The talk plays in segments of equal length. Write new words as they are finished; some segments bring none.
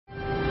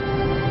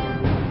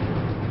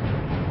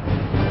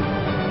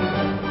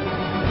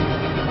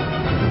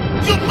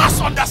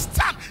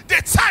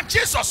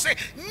Jesus said,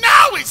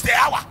 now is the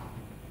hour.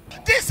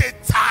 This is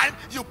a time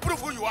you prove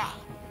who you are.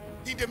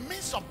 In the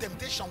midst of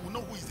temptation, we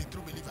know who is the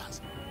true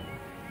believers.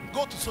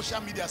 Go to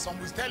social media, some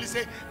will tell you,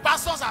 say,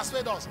 pastors has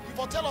failed us. If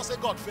you tell us, say,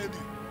 God failed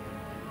you.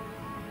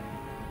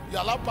 You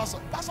allow pastor.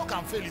 Pastor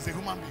can fail, he's a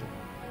human being.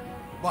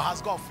 But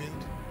has God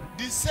failed?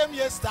 The same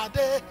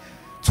yesterday,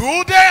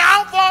 today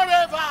and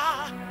forever.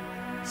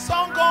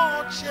 Some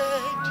God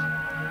change.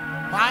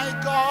 My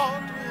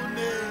God will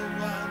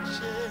never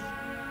change.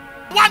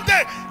 One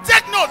day,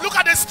 take note, look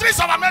at the streets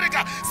of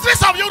America,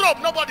 streets of Europe,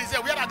 nobody's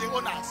there. Where are the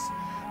owners?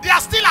 They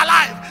are still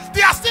alive.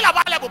 They are still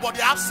available, but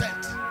they are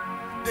absent.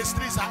 The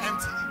streets are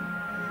empty.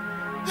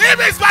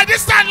 Even it's by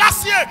this time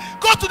last year,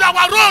 go to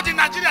our road in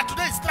Nigeria.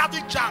 Today is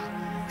traffic jam.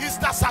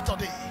 Easter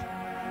Saturday.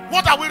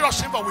 What are we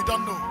rushing for? We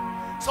don't know.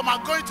 Some are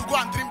going to go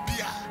and drink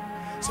beer.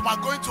 Some are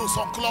going to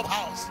some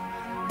clubhouse.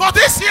 But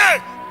this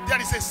year,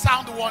 there is a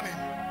sound warning.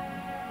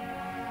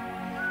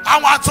 I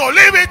want to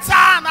live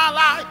eternal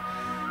life.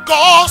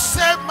 God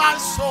save my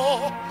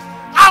soul.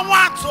 I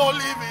want to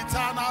live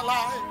eternal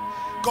life.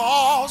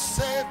 God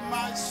save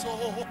my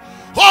soul.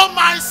 Oh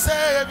my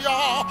Savior,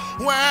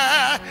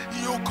 when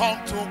you come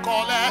to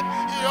collect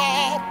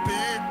your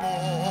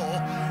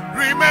people,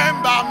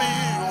 remember me,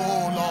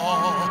 oh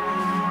Lord.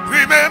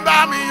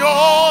 Remember me,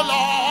 oh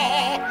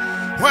Lord.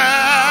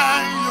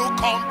 When you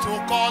come to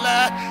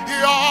collect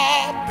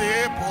your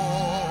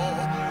people,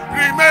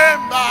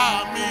 remember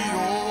me,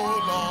 oh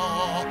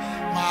Lord,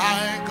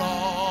 my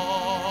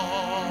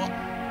God.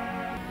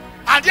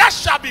 And there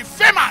shall be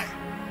famine.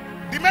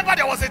 Remember,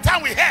 there was a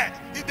time we heard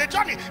in the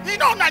journey. You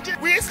know, Nigeria,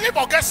 we easily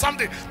forget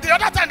something. The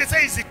other time they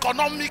say it's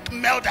economic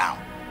meltdown.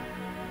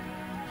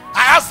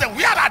 I asked them,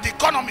 where are the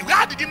economy?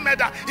 Where did it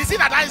meltdown? Is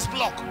it an ice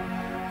block?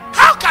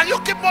 How can you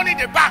keep money in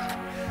the bank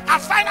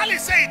and finally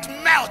say it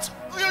melt?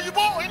 You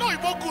know,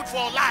 good for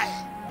a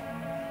lie.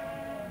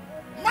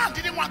 Man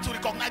didn't want to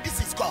recognize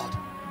this is God.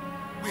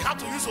 We have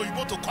to use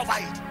Oyibo to cover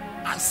it,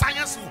 and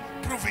science will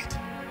prove it.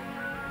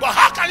 But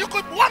how can you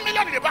keep 1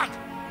 million in the bank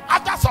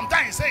after some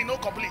time you say no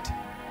complete?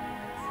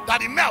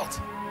 That it melt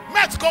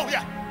go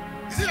here.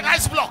 Is it an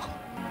ice block?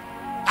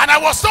 And I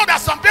was told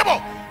that some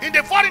people in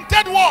the foreign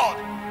third world,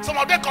 some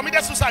of them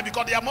committed suicide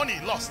because their money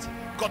lost.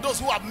 Because those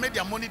who have made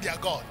their money their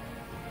God.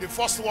 The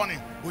first warning,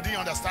 we didn't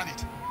understand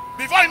it.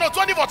 Before you know,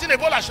 2014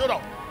 Ebola showed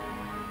up.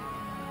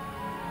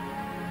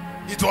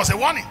 It was a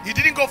warning. It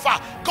didn't go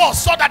far. God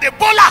saw that the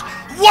Ebola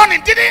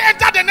warning didn't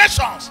enter the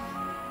nations.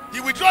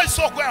 He withdrew his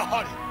soul and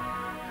hurry.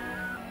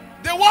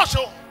 The war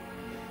show.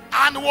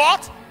 And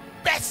what?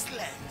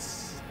 Pestilence.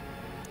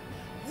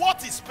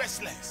 What is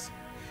pestilence?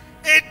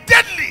 A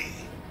deadly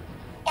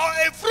or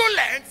a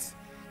virulent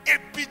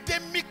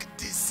epidemic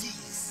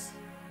disease.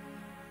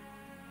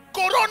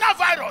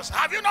 Coronavirus.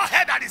 Have you not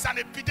heard that it's an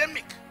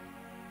epidemic?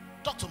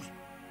 Talk to me.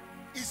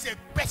 It's a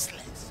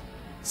pestilence.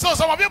 So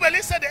some of you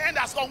believe say the end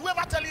has come.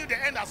 Whoever tell you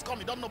the end has come,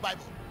 you don't know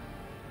Bible.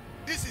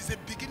 This is the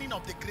beginning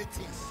of the great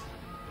things.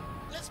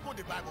 Let's go to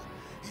the Bible.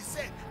 He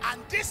said,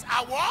 and these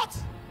are what?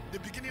 The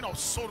beginning of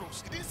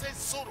sorrows. He didn't say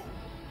sorrow.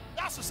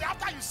 That's to say,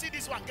 after you see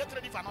this one, get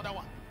ready for another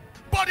one.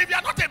 But if you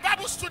are not a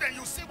Bible student,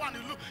 you see one,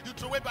 you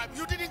throw away Bible.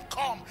 You didn't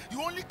come. You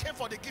only came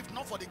for the gift,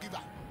 not for the giver.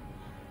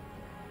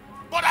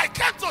 But I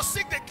came to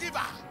seek the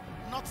giver,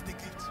 not the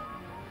gift.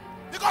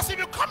 Because if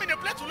you come in a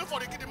place to look for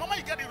the gift, the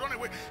moment you get it, run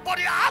away. But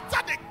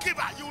after the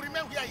giver, you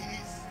remember where he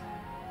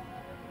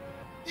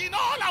is. In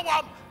all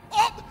our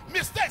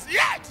mistakes,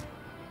 yet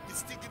he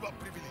still give us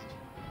privilege.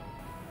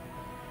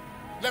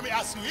 Let me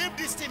ask you, if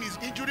this thing is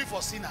injury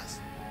for sinners,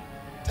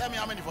 tell me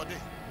how many for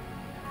them.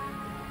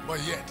 But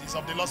yet, it's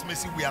of the Lord's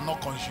mercy we are not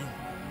consumed.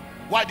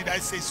 Why did I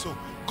say so?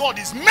 God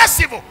is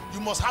merciful. You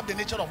must have the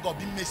nature of God,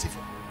 be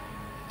merciful.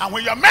 And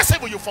when you are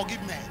merciful, you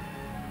forgive men.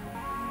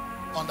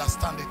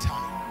 Understand the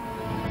time.